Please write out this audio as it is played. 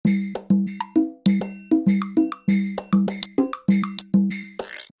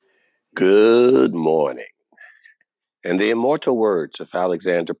morning. In the immortal words of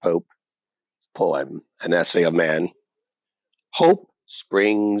Alexander Pope's poem, An Essay of Man, hope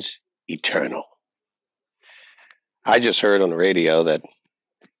springs eternal. I just heard on the radio that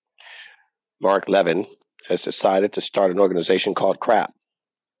Mark Levin has decided to start an organization called CRAP,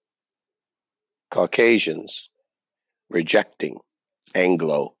 Caucasians Rejecting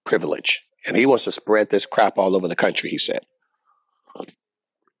Anglo Privilege. And he wants to spread this crap all over the country, he said.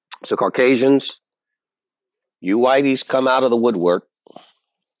 So Caucasians, you whiteys come out of the woodwork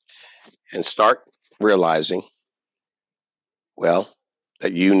and start realizing, well,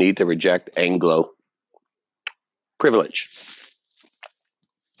 that you need to reject Anglo privilege.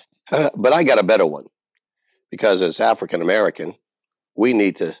 But I got a better one, because as African American, we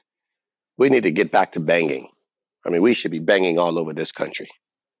need to get back to banging. I mean, we should be banging all over this country.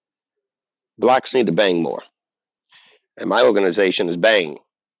 Blacks need to bang more. And my organization is B.A.N.G.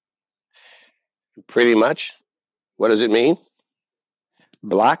 Pretty much, what does it mean?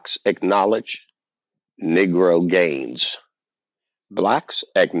 Blacks acknowledge Negro gains. Blacks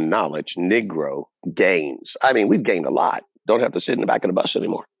acknowledge Negro gains. I mean, we've gained a lot. Don't have to sit in the back of the bus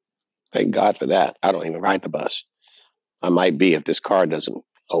anymore. Thank God for that. I don't even ride the bus. I might be if this car doesn't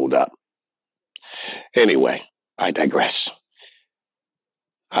hold up. Anyway, I digress.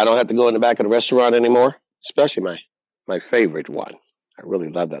 I don't have to go in the back of the restaurant anymore, especially my favorite one. I really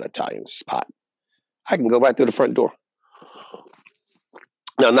love that Italian spot. I can go right through the front door.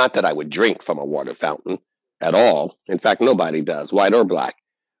 Now, not that I would drink from a water fountain at all. In fact, nobody does, white or black.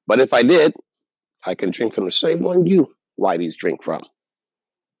 But if I did, I can drink from the same one you whiteys drink from.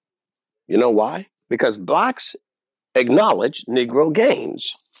 You know why? Because blacks acknowledge Negro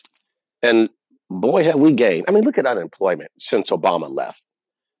gains. And boy, have we gained. I mean, look at unemployment since Obama left.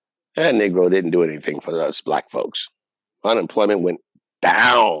 And Negro didn't do anything for us black folks. Unemployment went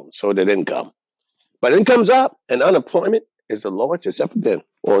down, so did income. But income's up, and unemployment is the lowest it's ever been,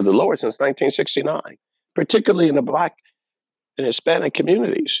 or the lowest since 1969, particularly in the black and Hispanic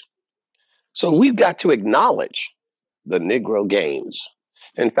communities. So we've got to acknowledge the Negro gains.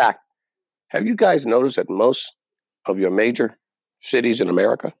 In fact, have you guys noticed that most of your major cities in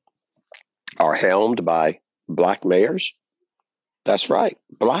America are helmed by black mayors? That's right,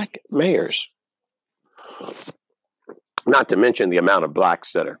 black mayors. Not to mention the amount of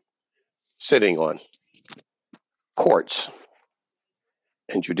blacks that are sitting on courts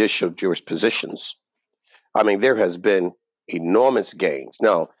and judicial jurispositions. I mean, there has been enormous gains.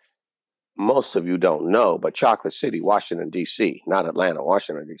 Now, most of you don't know, but Chocolate City, Washington, D.C., not Atlanta,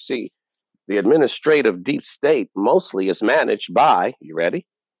 Washington, D.C., the administrative deep state mostly is managed by, you ready?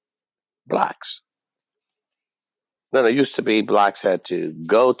 Blacks. Now, it used to be blacks had to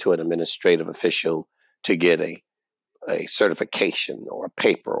go to an administrative official to get a certification or a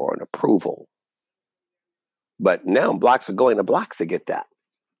paper or an approval. But now blacks are going to blacks to get that,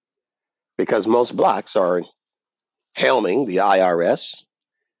 because most blacks are helming the IRS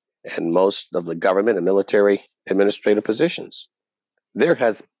and most of the government and military administrative positions. There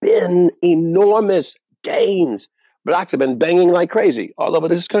has been enormous gains. Blacks have been banging like crazy all over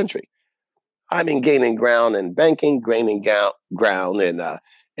this country. I mean, gaining ground in banking, gaining ground in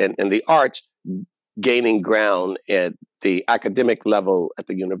the arts, gaining ground at the academic level at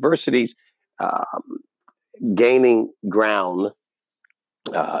the universities, gaining ground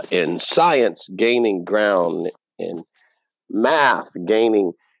in science, gaining ground in math,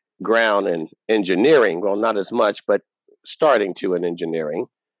 gaining ground in engineering. Well, not as much, but starting to in engineering.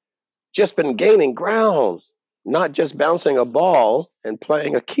 Just been gaining ground, not just bouncing a ball and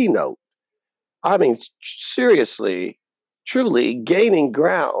playing a keynote. I mean, seriously, truly gaining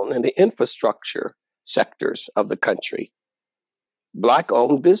ground in the infrastructure sectors of the country.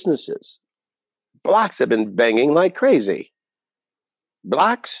 Black-owned businesses. Blacks have been banging like crazy.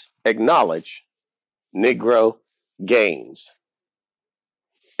 Blacks acknowledge Negro gains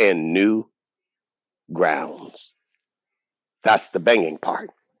in new grounds. That's the banging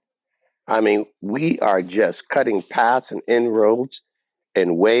part. I mean, we are just cutting paths and inroads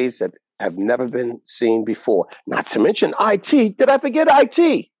in ways that have never been seen before. Not to mention IT. Did I forget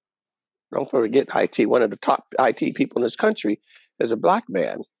IT? Don't forget IT. One of the top IT people in this country is a black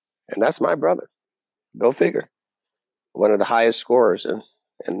man, and that's my brother. Go figure. One of the highest scorers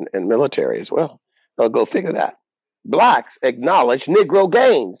in military as well. So go figure that. Blacks acknowledge Negro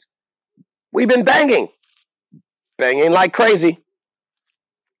gains. We've been banging like crazy.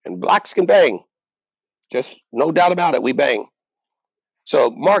 And blacks can bang. Just no doubt about it, we bang.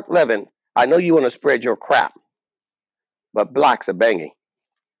 So Mark Levin, I know you want to spread your crap, but blacks are banging.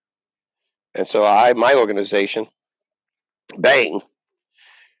 And so my organization, B.A.N.G,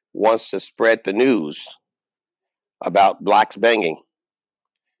 wants to spread the news about blacks banging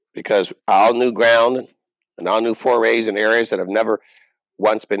because our new ground and our new forays in areas that have never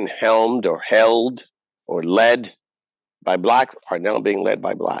once been helmed or held or led by blacks are now being led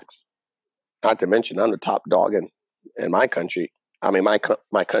by blacks. Not to mention, I'm the top dog in my country. I mean,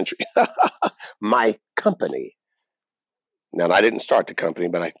 my country, my company. Now, I didn't start the company,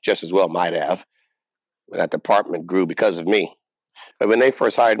 but I just as well might have. That department grew because of me. But when they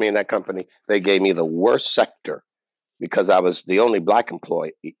first hired me in that company, they gave me the worst sector because I was the only black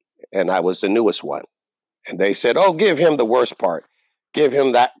employee and I was the newest one. And they said, "Oh, give him the worst part. Give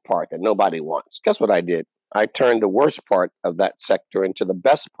him that part that nobody wants." Guess what I did? I turned the worst part of that sector into the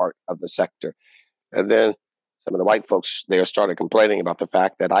best part of the sector. And then some of the white folks there started complaining about the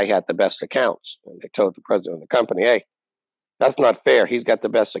fact that I had the best accounts. And they told the president of the company, "Hey, that's not fair. He's got the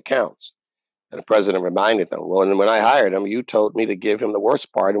best accounts." And the president reminded them, "Well, and when I hired him, you told me to give him the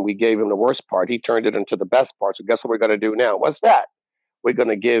worst part, and we gave him the worst part. He turned it into the best part. So guess what we're going to do now? What's that? We're going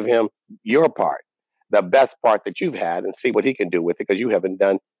to give him your part, the best part that you've had, and see what he can do with it because you haven't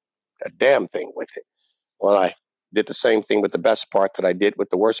done a damn thing with it." Well, I did the same thing with the best part that I did with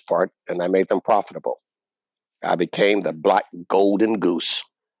the worst part, and I made them profitable. I became the black golden goose,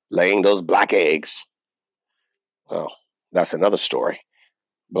 laying those black eggs. Well, that's another story.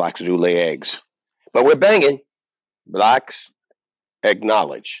 Blacks do lay eggs. But we're banging. Blacks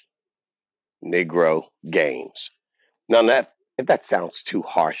acknowledge Negro gains. Now, if that sounds too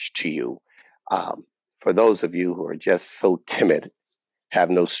harsh to you, um, for those of you who are just so timid, have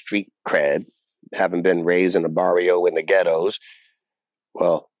no street cred, haven't been raised in a barrio in the ghettos,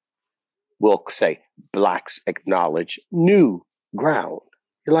 well, we'll say blacks acknowledge new ground.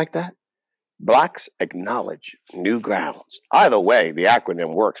 You like that? Blacks acknowledge new grounds. Either way, the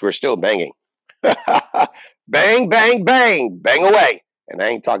acronym works. We're still banging. Bang, bang, bang, bang away. And I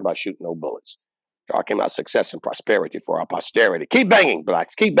ain't talking about shooting no bullets. Talking about success and prosperity for our posterity. Keep banging,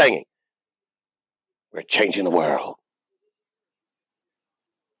 blacks. Keep banging. We're changing the world.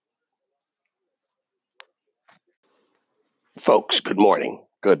 Folks, good morning.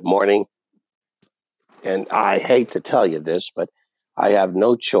 Good morning. And I hate to tell you this, but I have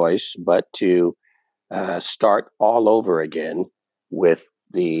no choice but to start all over again with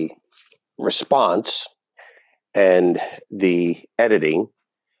the response and the editing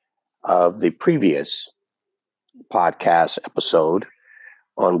of the previous podcast episode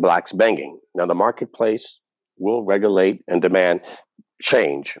on blacks banging. Now, the marketplace will regulate and demand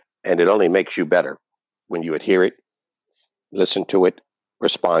change, and it only makes you better when you adhere it, listen to it,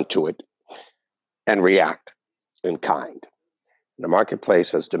 respond to it, and react in kind. The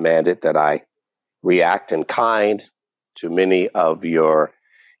marketplace has demanded that I react in kind to many of your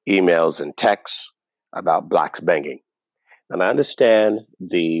emails and texts about blacks banging. And I understand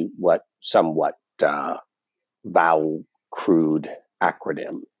the what somewhat vowel crude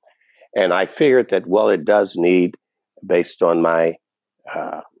acronym. And I figured that, well, it does need, based on my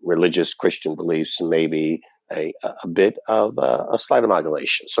religious Christian beliefs, maybe a bit of a slight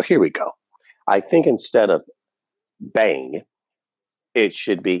amalgamation. So here we go. I think instead of bang, it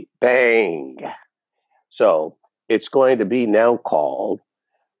should be bang. So it's going to be now called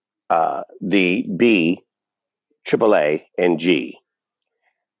the B.A.N.G,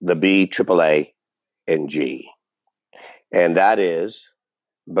 the B.A.N.G. And that is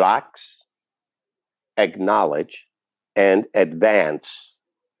blacks acknowledge and advance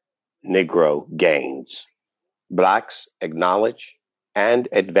Negro gains. Blacks acknowledge and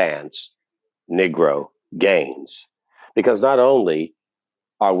advance Negro gains. Because not only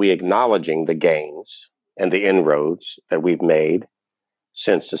are we acknowledging the gains and the inroads that we've made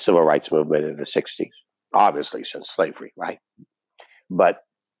since the civil rights movement in the 60s, obviously since slavery, right? But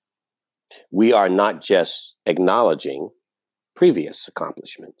we are not just acknowledging previous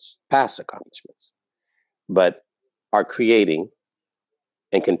accomplishments, past accomplishments, but are creating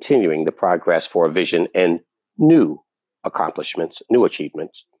and continuing the progress for a vision and new accomplishments, new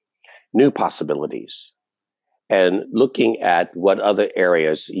achievements, new possibilities, and looking at what other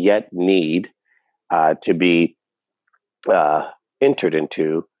areas yet need to be uh, entered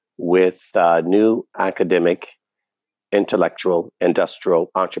into with new academic, intellectual, industrial,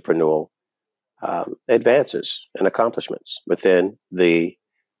 entrepreneurial advances and accomplishments within the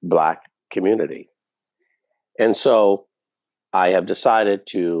Black community. And so I have decided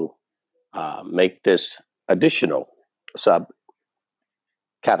to make this additional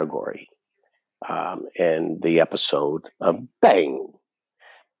subcategory in the episode of Bang.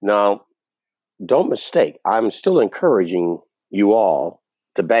 Now, don't mistake, I'm still encouraging you all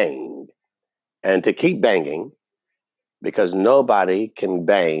to bang and to keep banging because nobody can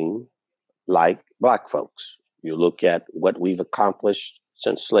bang like black folks. You look at what we've accomplished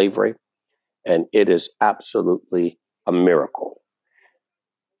since slavery, and it is absolutely a miracle.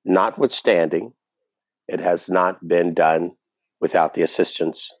 Notwithstanding, it has not been done without the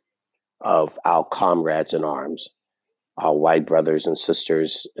assistance of our comrades in arms, our white brothers and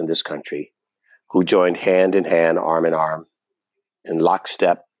sisters in this country, who joined hand in hand, arm in arm, in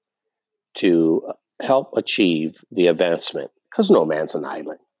lockstep to help achieve the advancement. Because no man's an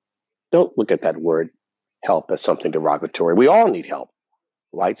island. Don't look at that word help as something derogatory. We all need help.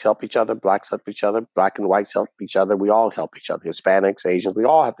 Whites help each other, blacks help each other, black and whites help each other. We all help each other. Hispanics, Asians, we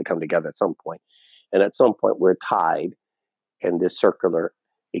all have to come together at some point. And at some point, we're tied in this circular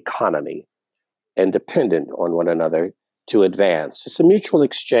economy and dependent on one another to advance. It's a mutual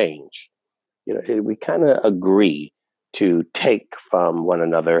exchange. We kind of agree to take from one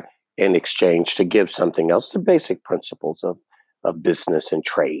another in exchange to give something else. The basic principles of business and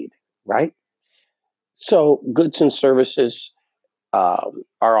trade, right? So goods and services are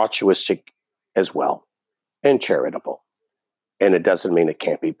altruistic as well and charitable. And it doesn't mean it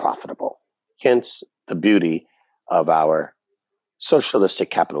can't be profitable. Hence the beauty of our socialistic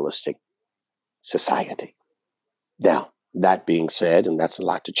capitalistic society. Now, that being said, and that's a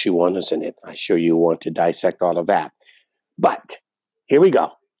lot to chew on, isn't it? I'm sure you want to dissect all of that. But here we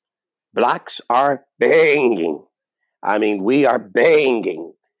go. Blacks are banging. I mean, we are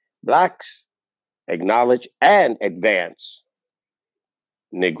banging. Blacks acknowledge and advance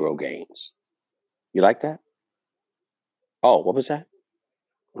Negro gains. You like that? Oh, what was that?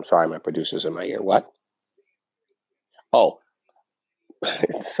 I'm sorry, my producer's in my ear. What? Oh,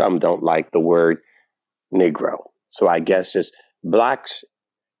 some don't like the word Negro. So I guess it's blacks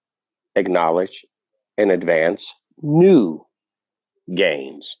acknowledge and advance new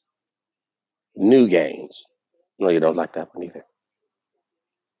gains. New gains. No, you don't like that one either.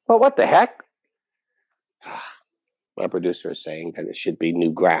 Well, what the heck? My producer is saying that it should be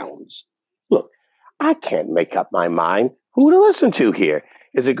new grounds. Look, I can't make up my mind who to listen to here.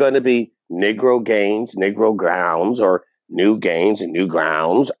 Is it going to be Negro gains, Negro grounds, or new gains and new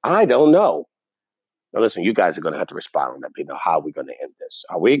grounds? I don't know. Now, listen, you guys are going to have to respond and let me know how we're going to end this.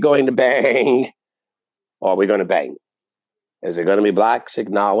 Are we going to bang or are we going to bang? Is it going to be blacks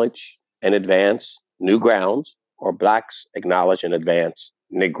acknowledge and advance new grounds or blacks acknowledge and advance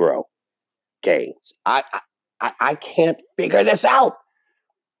Negro gains? I can't figure this out.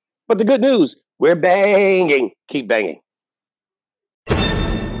 But the good news, we're banging. Keep banging.